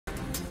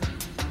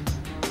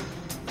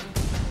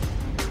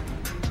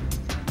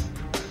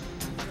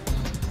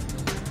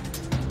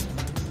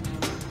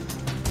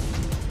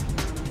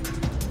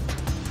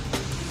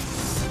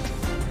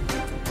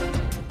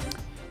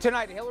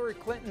Tonight, Hillary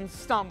Clinton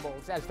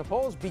stumbles as the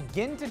polls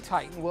begin to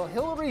tighten. Will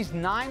Hillary's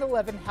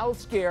 9/11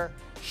 health scare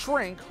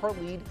shrink her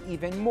lead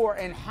even more?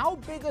 And how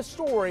big a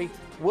story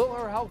will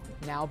her health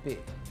now be?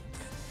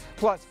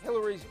 Plus,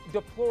 Hillary's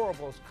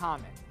deplorables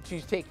comment.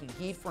 She's taking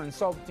heat for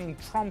insulting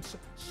Trump's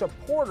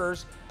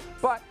supporters,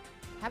 but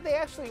have they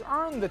actually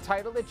earned the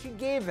title that she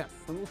gave them?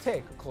 We will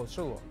take a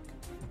closer look.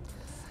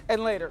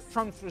 And later,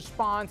 Trump's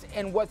response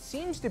and what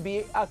seems to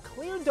be a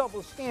clear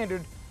double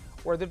standard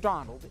where the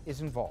Donald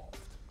is involved.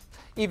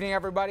 Evening,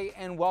 everybody,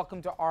 and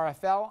welcome to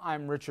RFL.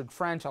 I'm Richard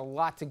French. A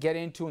lot to get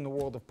into in the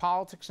world of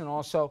politics, and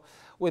also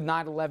with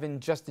 9/11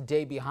 just a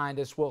day behind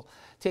us, we'll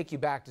take you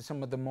back to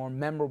some of the more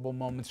memorable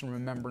moments and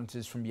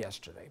remembrances from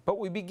yesterday. But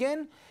we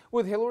begin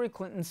with Hillary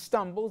Clinton's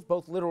stumbles,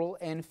 both literal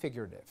and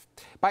figurative.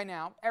 By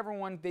now,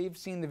 they've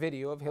seen the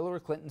video of Hillary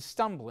Clinton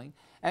stumbling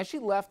as she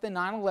left the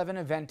 9/11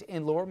 event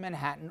in Lower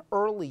Manhattan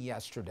early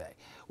yesterday.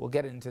 We'll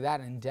get into that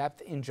in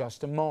depth in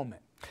just a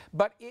moment.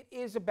 But it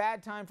is a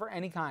bad time for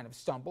any kind of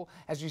stumble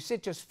as you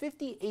sit just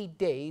 58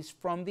 days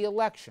from the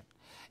election.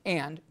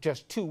 And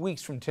just 2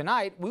 weeks from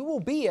tonight, we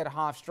will be at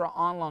Hofstra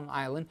on Long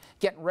Island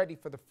getting ready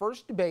for the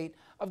first debate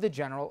of the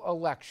general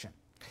election.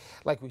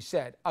 Like we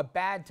said, a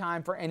bad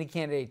time for any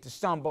candidate to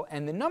stumble,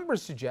 and the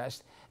numbers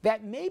suggest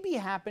that may be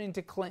happening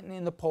to Clinton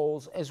in the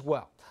polls as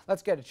well.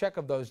 Let's get a check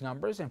of those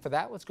numbers, and for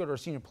that, let's go to our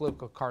senior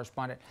political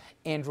correspondent,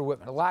 Andrew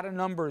Whitman. A lot of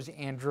numbers,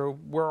 Andrew.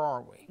 Where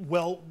are we?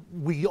 Well,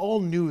 we all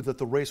knew that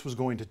the race was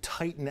going to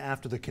tighten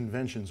after the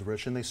conventions,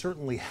 Rich, and they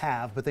certainly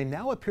have, but they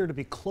now appear to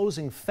be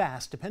closing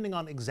fast, depending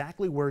on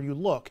exactly where you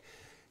look.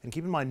 And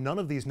keep in mind, none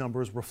of these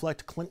numbers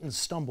reflect Clinton's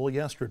stumble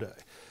yesterday.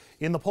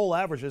 In the poll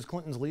averages,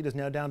 Clinton's lead is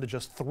now down to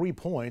just 3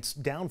 points,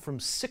 down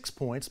from 6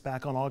 points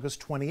back on August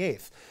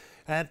 28th.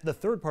 Add the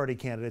third-party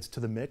candidates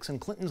to the mix,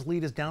 and Clinton's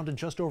lead is down to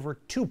just over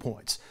 2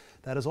 points.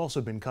 That has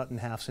also been cut in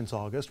half since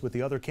August, with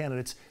the other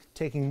candidates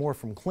taking more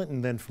from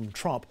Clinton than from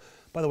Trump.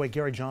 By the way,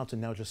 Gary Johnson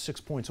now just 6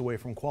 points away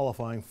from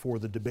qualifying for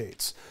the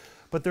debates.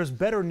 But there's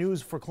better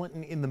news for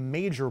Clinton in the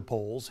major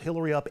polls.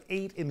 Hillary up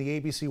 8 in the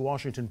ABC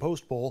Washington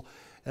Post poll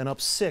and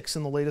up 6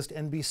 in the latest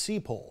NBC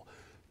poll.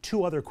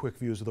 Two other quick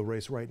views of the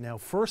race right now.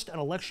 First, an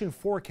election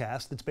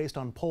forecast that's based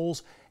on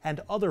polls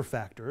and other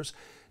factors.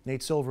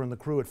 Nate Silver and the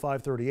crew at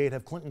 538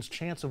 have Clinton's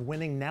chance of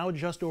winning now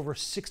just over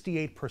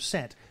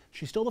 68%.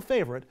 She's still the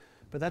favorite,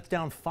 but that's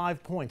down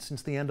 5 points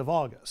since the end of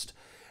August.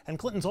 And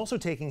Clinton's also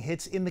taking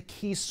hits in the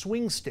key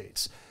swing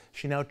states.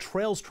 She now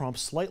trails Trump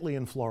slightly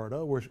in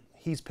Florida, where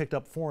he's picked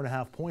up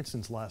 4.5 points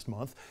since last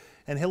month.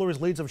 And Hillary's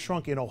leads have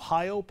shrunk in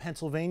Ohio,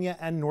 Pennsylvania,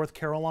 and North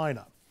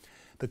Carolina.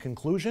 The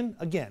conclusion,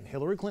 again,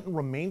 Hillary Clinton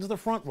remains the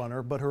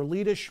frontrunner, but her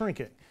lead is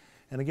shrinking.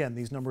 And again,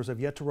 these numbers have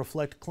yet to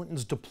reflect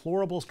Clinton's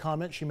deplorables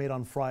comment she made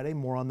on Friday,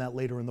 more on that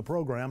later in the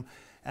program,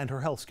 and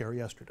her health scare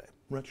yesterday.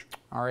 Rich?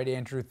 All right,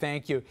 Andrew,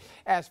 thank you.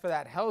 As for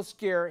that health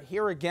scare,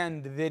 here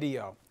again the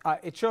video.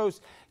 It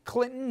shows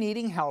Clinton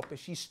needing help as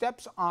she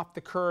steps off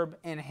the curb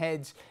and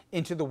heads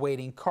into the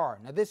waiting car.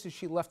 Now, this is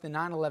she left the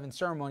 9/11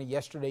 ceremony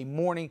yesterday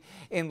morning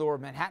in Lower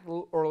Manhattan a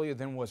little earlier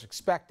than was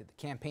expected. The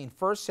campaign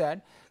first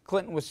said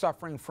Clinton was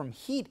suffering from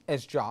heat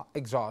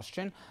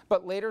exhaustion,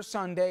 but later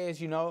Sunday, as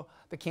you know,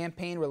 the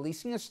campaign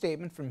releasing a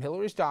statement from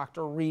Hillary's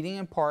doctor reading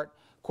in part,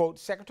 quote,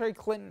 Secretary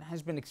Clinton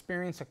has been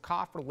experiencing a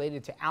cough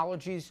related to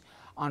allergies.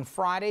 On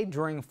Friday,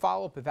 during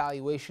follow-up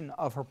evaluation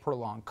of her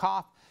prolonged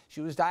cough,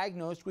 she was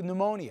diagnosed with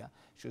pneumonia.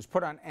 She was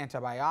put on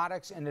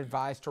antibiotics and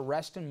advised to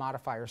rest and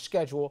modify her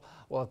schedule.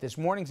 Well, at this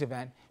morning's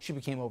event, she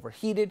became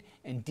overheated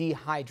and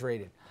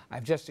dehydrated.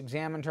 I've just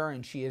examined her,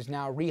 and she is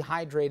now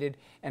rehydrated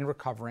and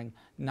recovering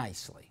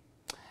nicely.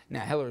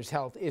 Now, Hillary's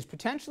health is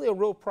potentially a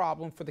real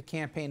problem for the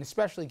campaign,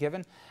 especially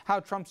given how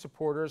Trump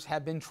supporters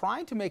have been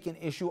trying to make an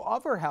issue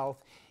of her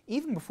health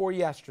even before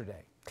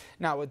yesterday.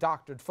 Now, with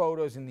doctored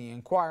photos in the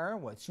Inquirer,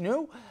 what's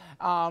new?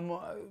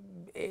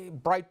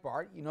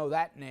 Breitbart, you know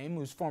that name,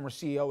 whose former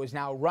CEO is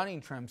now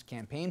running Trump's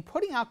campaign,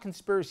 putting out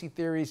conspiracy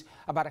theories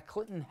about a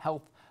Clinton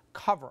health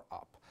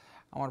cover-up.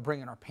 I want to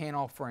bring in our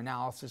panel for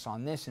analysis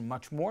on this and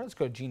much more. Let's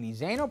go to Jeannie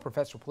Zaino,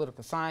 professor of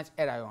political science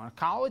at Iona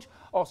College,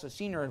 also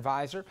senior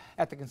advisor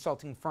at the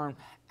consulting firm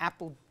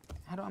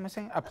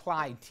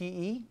Applied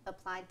TE?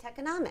 Applied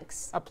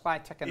Techonomics.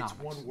 Applied Techonomics. It's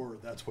one word.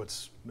 That's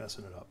what's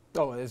messing it up.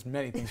 Oh, there's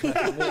many things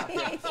messing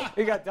it up.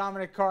 You got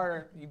Dominic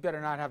Carter. You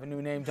better not have a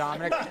new name,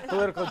 Dominic.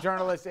 Political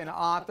journalist and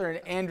author.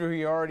 And Andrew, who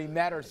you already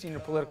met, our senior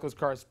political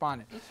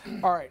correspondent.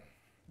 All right.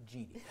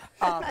 Jeannie.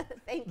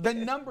 The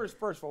numbers,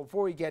 first of all,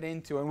 before we get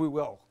into, and we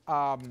will,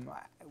 how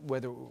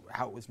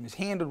it was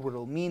mishandled, what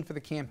it'll mean for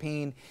the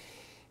campaign.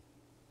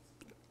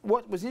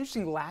 What was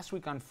interesting last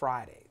week on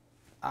Friday,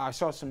 I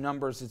saw some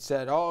numbers that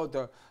said, oh,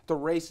 the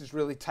race is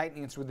really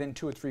tightening. It's within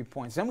 2 or 3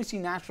 points. Then we see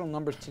national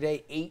numbers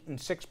today, 8 and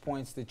 6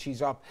 points that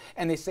she's up,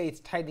 and they say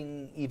it's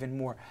tightening even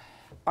more.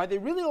 Are they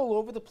really all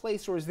over the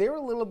place, or is there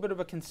a little bit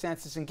of a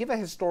consensus? And give a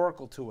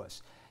historical to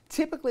us.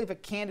 Typically, if a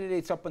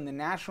candidate's up in the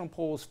national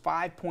polls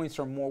 5 points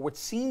or more, which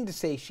seem to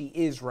say she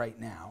is right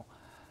now,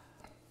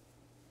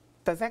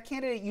 Does that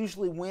candidate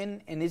usually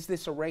win, and is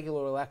this a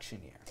regular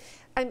election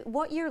year?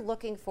 What you're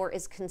looking for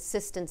is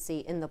consistency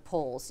in the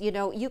polls. You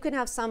know, you can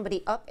have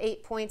somebody up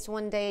 8 points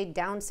one day,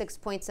 down 6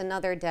 points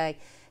another day.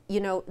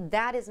 You know,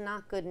 that is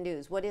not good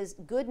news. What is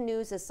good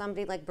news is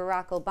somebody like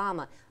Barack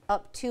Obama,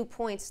 up 2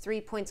 points,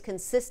 3 points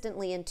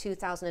consistently in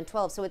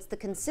 2012. So it's the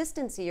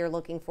consistency you're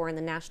looking for in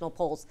the national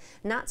polls,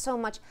 not so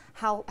much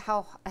how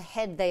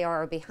ahead they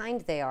are or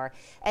behind they are.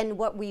 And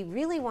what we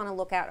really want to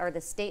look at are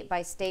the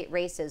state-by-state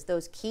races,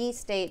 those key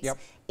states,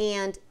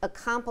 and a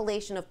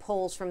compilation of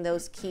polls from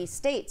those key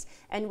states.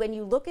 And when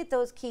you look at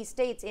those key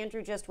states,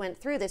 Andrew just went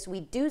through this,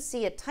 we do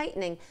see a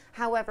tightening.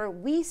 However,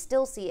 we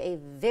still see a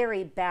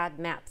very bad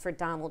map for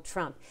Donald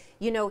Trump.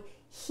 You know,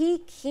 he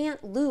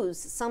can't lose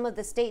some of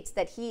the states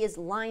that he is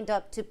lined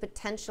up to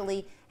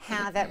potentially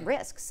have at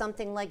risk.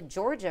 Something like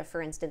Georgia,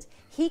 for instance.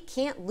 He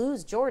can't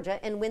lose Georgia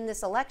and win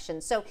this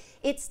election. So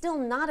it's still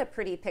not a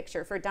pretty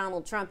picture for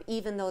Donald Trump,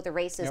 even though the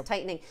race is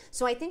tightening.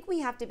 So I think we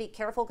have to be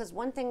careful, because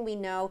one thing we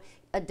know,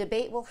 a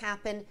debate will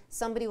happen,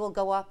 somebody will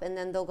go up and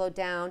then they'll go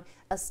down.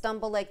 A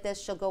stumble like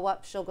this, she'll go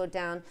up, she'll go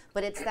down.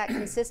 But it's that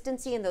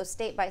consistency in those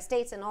state by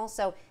states. And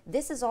also,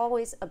 this is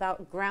always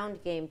about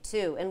ground game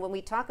too. And when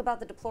we talk about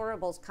the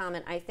deplorables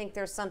comment, I think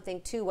there's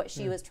something to what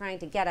she was trying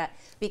to get at,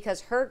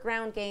 because her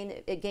ground game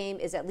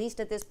is, at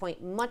least at this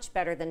point, much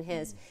better than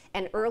his.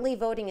 And early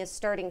voting is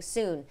starting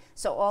soon.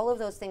 So all of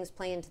those things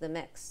play into the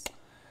mix.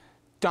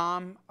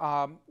 Dom,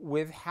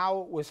 with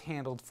how it was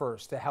handled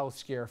first, the health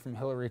scare from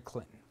Hillary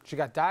Clinton. She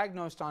got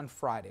diagnosed on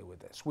Friday with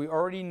this. We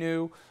already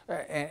knew,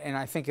 and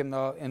I think in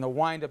the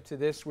wind-up to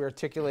this, we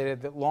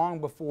articulated that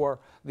long before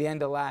the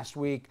end of last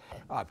week,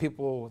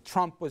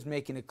 Trump was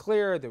making it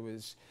clear there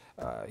was,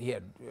 he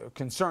had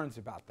concerns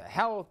about the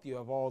health. You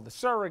have all the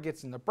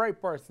surrogates and the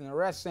Breitbarts and the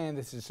rest saying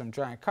this is some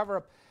giant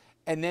cover-up.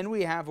 And then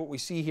we have what we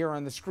see here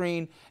on the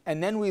screen,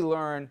 and then we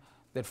learn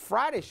that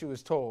Friday she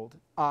was told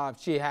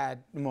she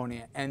had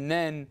pneumonia, and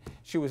then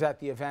she was at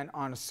the event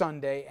on a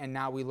Sunday, and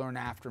now we learn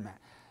aftermath.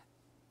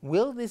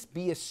 Will this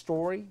be a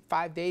story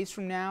 5 days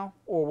from now,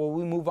 or will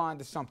we move on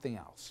to something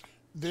else?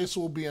 This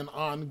will be an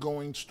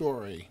ongoing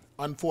story,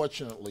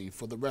 unfortunately,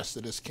 for the rest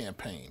of this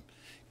campaign.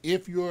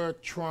 If you're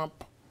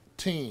Trump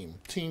Team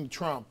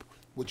Trump,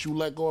 would you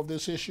let go of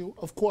this issue?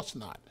 Of course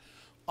not.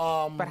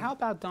 But how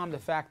about, Dom, the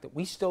fact that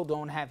we still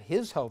don't have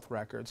his health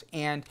records,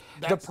 and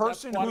the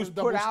person who's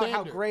put out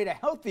how great a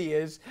health he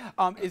is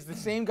the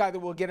same guy that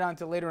we'll get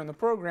onto later in the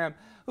program,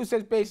 who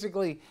says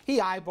basically he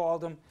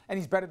eyeballed him and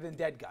he's better than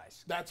dead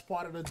guys. That's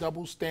part of the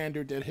double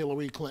standard that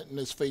Hillary Clinton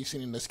is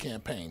facing in this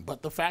campaign.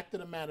 But the fact of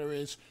the matter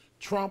is,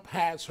 Trump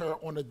has her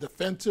on the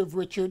defensive,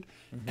 Richard,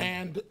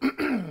 and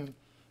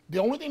the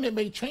only thing that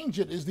may change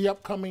it is the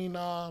upcoming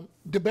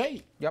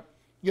debate.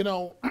 You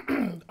know,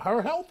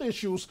 her health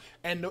issues,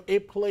 and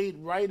it played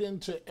right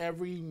into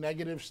every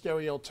negative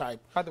stereotype.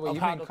 By the way,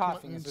 you've been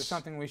coughing. Is there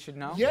something we should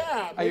know?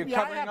 Yeah. Are you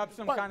covering up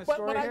some kind of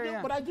story here?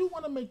 But I do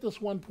want to make this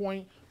one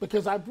point,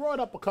 because I brought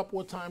up a couple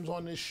of times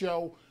on this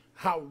show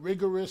how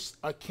rigorous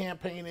a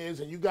campaign is,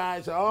 and you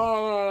guys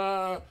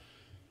are,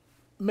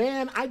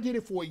 man, I did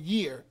it for a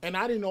year, and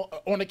I didn't know,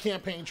 on the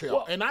campaign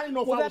trail, and I didn't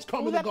know if I was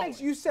coming or going.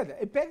 You said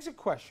that. It begs a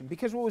question,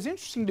 because what was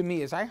interesting to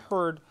me is I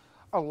heard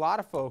a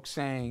lot of folks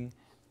saying,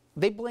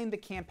 they blame the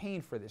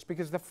campaign for this,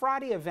 because the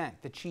Friday event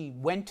that she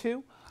went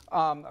to,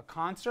 a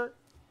concert,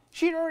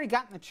 she had already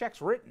gotten the checks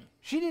written.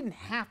 She didn't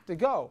have to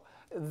go.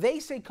 They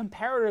say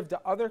comparative to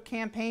other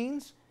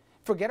campaigns,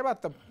 forget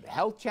about the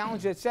health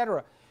challenge,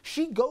 etc.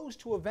 She goes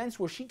to events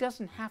where she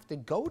doesn't have to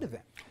go to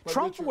them. But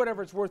Trump, for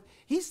whatever it's worth,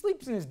 he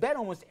sleeps in his bed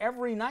almost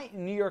every night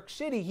in New York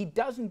City. He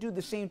doesn't do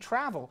the same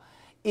travel.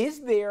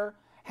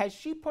 Has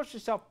she pushed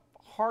herself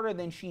harder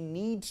than she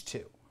needs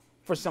to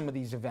for some of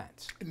these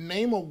events?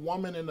 Name a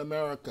woman in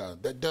America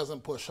that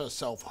doesn't push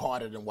herself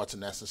harder than what's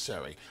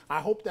necessary.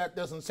 I hope that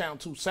doesn't sound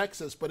too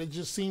sexist, but it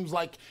just seems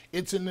like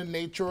it's in the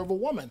nature of a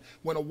woman.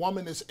 When a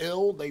woman is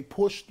ill, they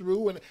push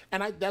through,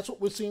 and that's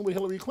what we're seeing with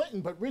Hillary Clinton.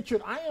 But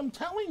Richard, I am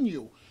telling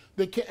you,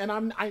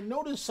 I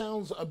know this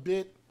sounds a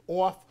bit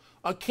off,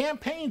 a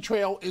campaign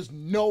trail is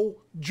no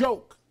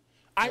joke.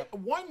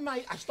 One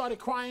night I started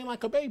crying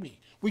like a baby.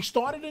 We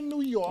started in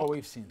New York. Oh,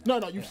 we've seen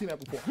that. No, you've seen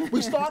that before.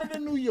 We started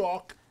in New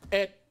York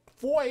at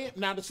 4 a.m.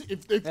 Now,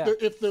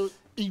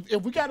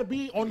 if we got to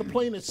be on the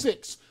plane at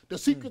 6, the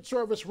Secret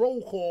Service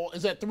roll call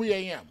is at 3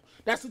 a.m.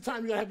 That's the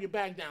time you got to have your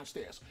bag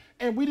downstairs.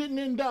 And we didn't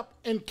end up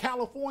in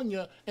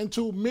California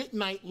until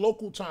midnight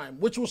local time,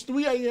 which was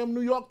 3 a.m.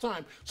 New York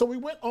time. So we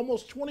went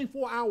almost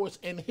 24 hours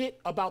and hit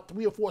about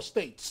 3 or 4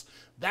 states.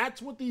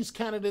 That's what these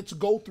candidates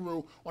go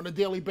through on a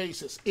daily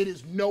basis. It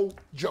is no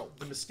joke.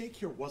 The mistake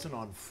here wasn't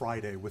on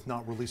Friday with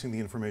not releasing the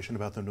information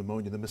about the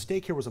pneumonia. The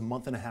mistake here was a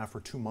month and a half or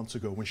 2 months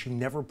ago, when she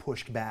never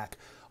pushed back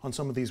on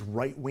some of these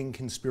right-wing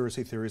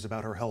conspiracy theories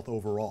about her health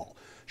overall.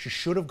 She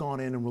should have gone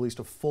in and released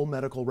a full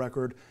medical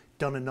record,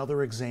 done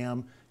another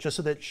exam, just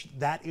so that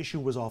that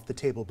issue was off the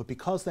table. But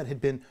because that had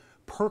been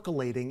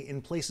percolating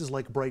in places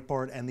like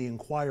Breitbart and The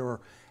Inquirer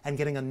and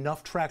getting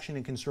enough traction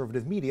in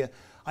conservative media,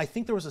 I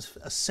think there was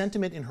a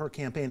sentiment in her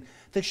campaign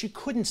that she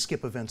couldn't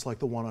skip events like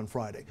the one on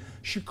Friday.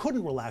 She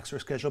couldn't relax her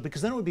schedule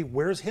because then it would be,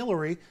 where's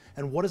Hillary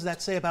and what does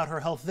that say about her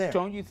health there?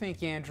 Don't you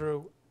think,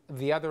 Andrew,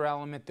 the other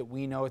element that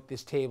we know at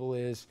this table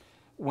is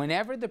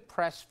whenever the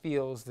press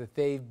feels that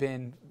they've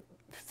been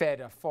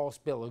fed a false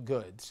bill of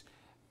goods,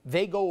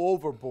 they go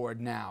overboard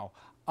now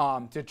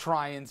to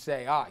try and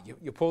say,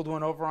 you pulled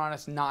one over on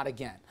us, not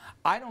again.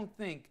 I don't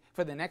think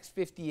for the next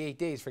 58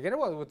 days, forget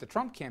about what the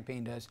Trump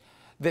campaign does,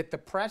 that the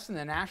press and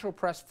the national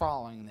press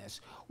following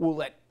this will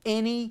let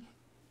any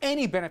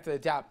benefit of the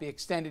doubt be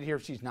extended here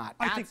if she's not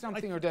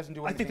or doesn't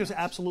do anything. I think there's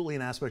absolutely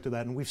an aspect of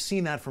that, and we've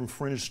seen that from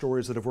fringe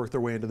stories that have worked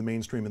their way into the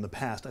mainstream in the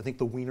past. I think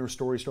the Weiner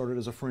story started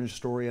as a fringe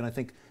story, and I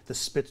think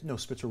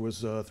Spitzer was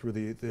through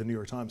the New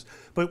York Times.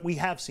 But we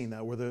have seen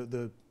that where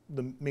the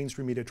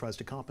mainstream media tries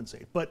to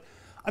compensate. But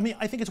I mean,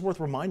 I think it's worth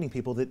reminding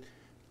people that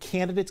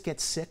candidates get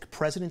sick,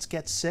 presidents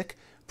get sick.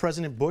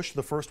 President Bush,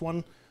 the first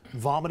one,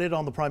 vomited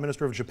on the Prime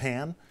Minister of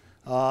Japan.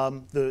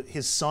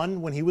 His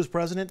son, when he was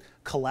president,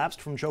 collapsed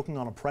from choking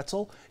on a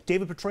pretzel.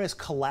 David Petraeus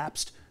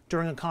collapsed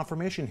during a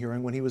confirmation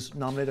hearing when he was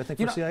nominated, I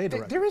think, for CIA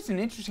director. There is an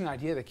interesting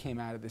idea that came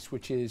out of this,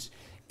 which is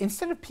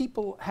instead of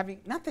people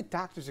having, not that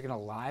doctors are going to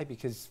lie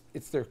because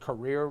it's their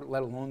career,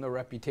 let alone their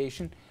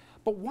reputation,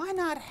 but why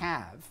not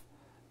have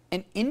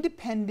an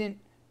independent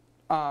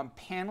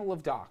panel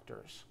of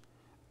doctors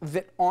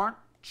that aren't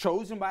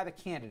chosen by the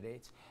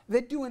candidates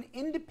that do an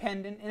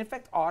independent, in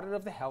effect, audit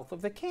of the health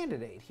of the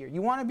candidate here.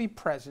 You want to be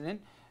president.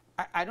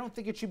 I don't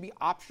think it should be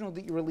optional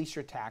that you release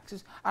your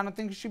taxes. I don't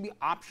think it should be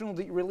optional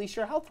that you release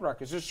your health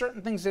records. There's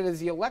certain things that as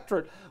the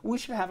electorate we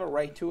should have a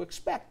right to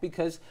expect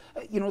because,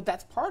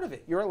 that's part of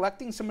it. You're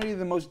electing somebody to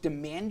the most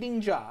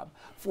demanding job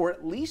for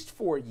at least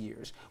 4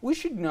 years. We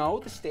should know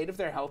the state of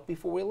their health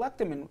before we elect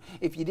them. And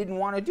if you didn't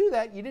want to do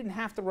that, you didn't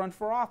have to run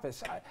for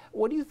office.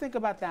 What do you think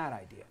about that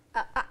idea?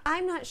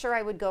 I'm not sure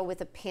I would go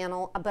with a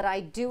panel, but I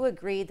do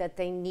agree that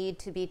they need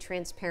to be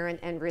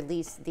transparent and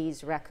release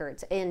these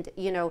records. And,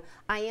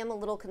 I am a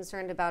little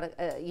concerned about,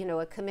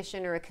 a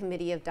commission or a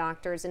committee of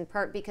doctors, in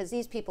part because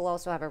these people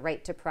also have a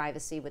right to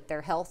privacy with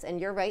their health. And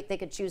you're right, they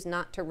could choose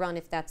not to run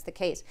if that's the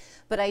case.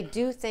 But I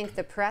do think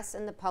the press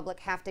and the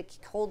public have to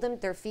hold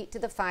their feet to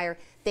the fire.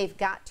 They've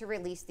got to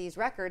release these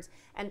records.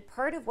 And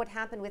part of what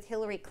happened with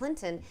Hillary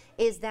Clinton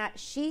is that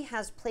she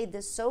has played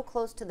this so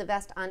close to the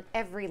vest on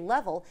every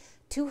level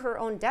to her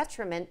own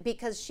detriment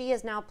because she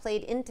has now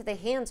played into the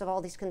hands of all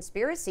these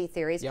conspiracy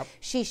theories. Yep.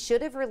 She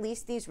should have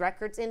released these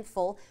records in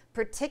full,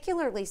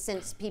 particularly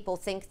since people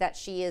think that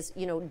she is,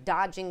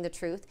 dodging the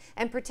truth,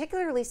 and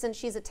particularly since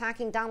she's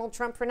attacking Donald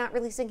Trump for not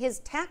releasing his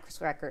tax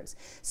records.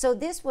 So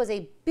this was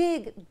a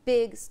big,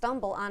 big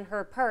stumble on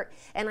her part,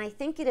 and I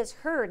think it is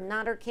her,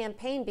 not her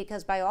campaign,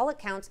 because by all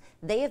accounts,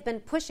 they have been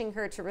pushing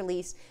her to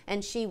release,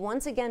 and she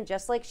once again,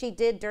 just like she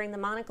did during the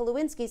Monica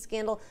Lewinsky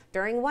scandal,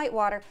 during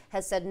Whitewater,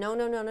 has said,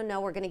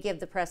 no, we're going to give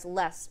the press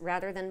less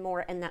rather than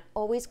more, and that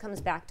always comes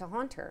back to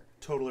haunt her.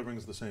 Totally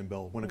rings the same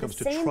bell when it comes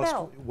to trust,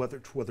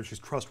 whether she's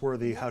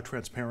trustworthy, how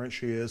transparent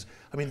she is.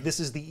 I mean,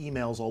 this is the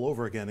emails all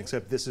over again,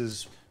 except this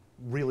is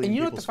really. And you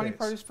know what the funny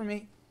part is for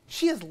me?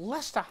 She has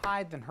less to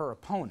hide than her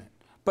opponent,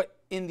 but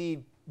in the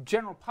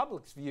general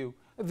public's view,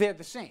 they're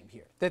the same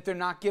here. That they're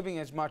not giving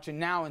as much, and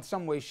now in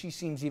some ways she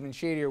seems even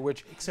shadier.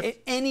 Which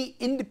any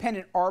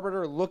independent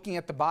arbiter looking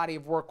at the body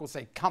of work will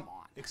say, "Come on."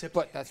 Except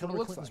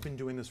Hillary Clinton's been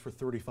doing this for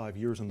 35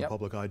 years in the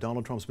public eye.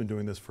 Donald Trump's been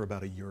doing this for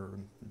about a year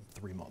and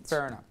 3 months.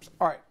 Fair enough.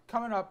 All right,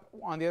 coming up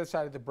on the other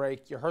side of the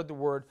break, you heard the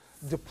word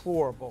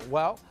deplorable.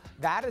 Well,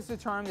 that is the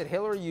term that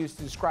Hillary used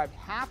to describe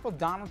half of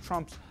Donald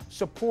Trump's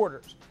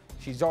supporters.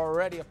 She's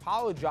already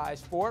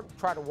apologized for it. We'll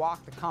try to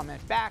walk the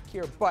comment back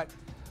here, but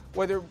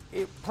whether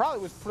it probably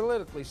was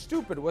politically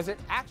stupid, was it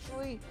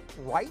actually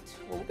right?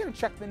 Well, we're going to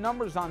check the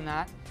numbers on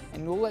that,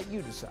 and we'll let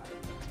you decide.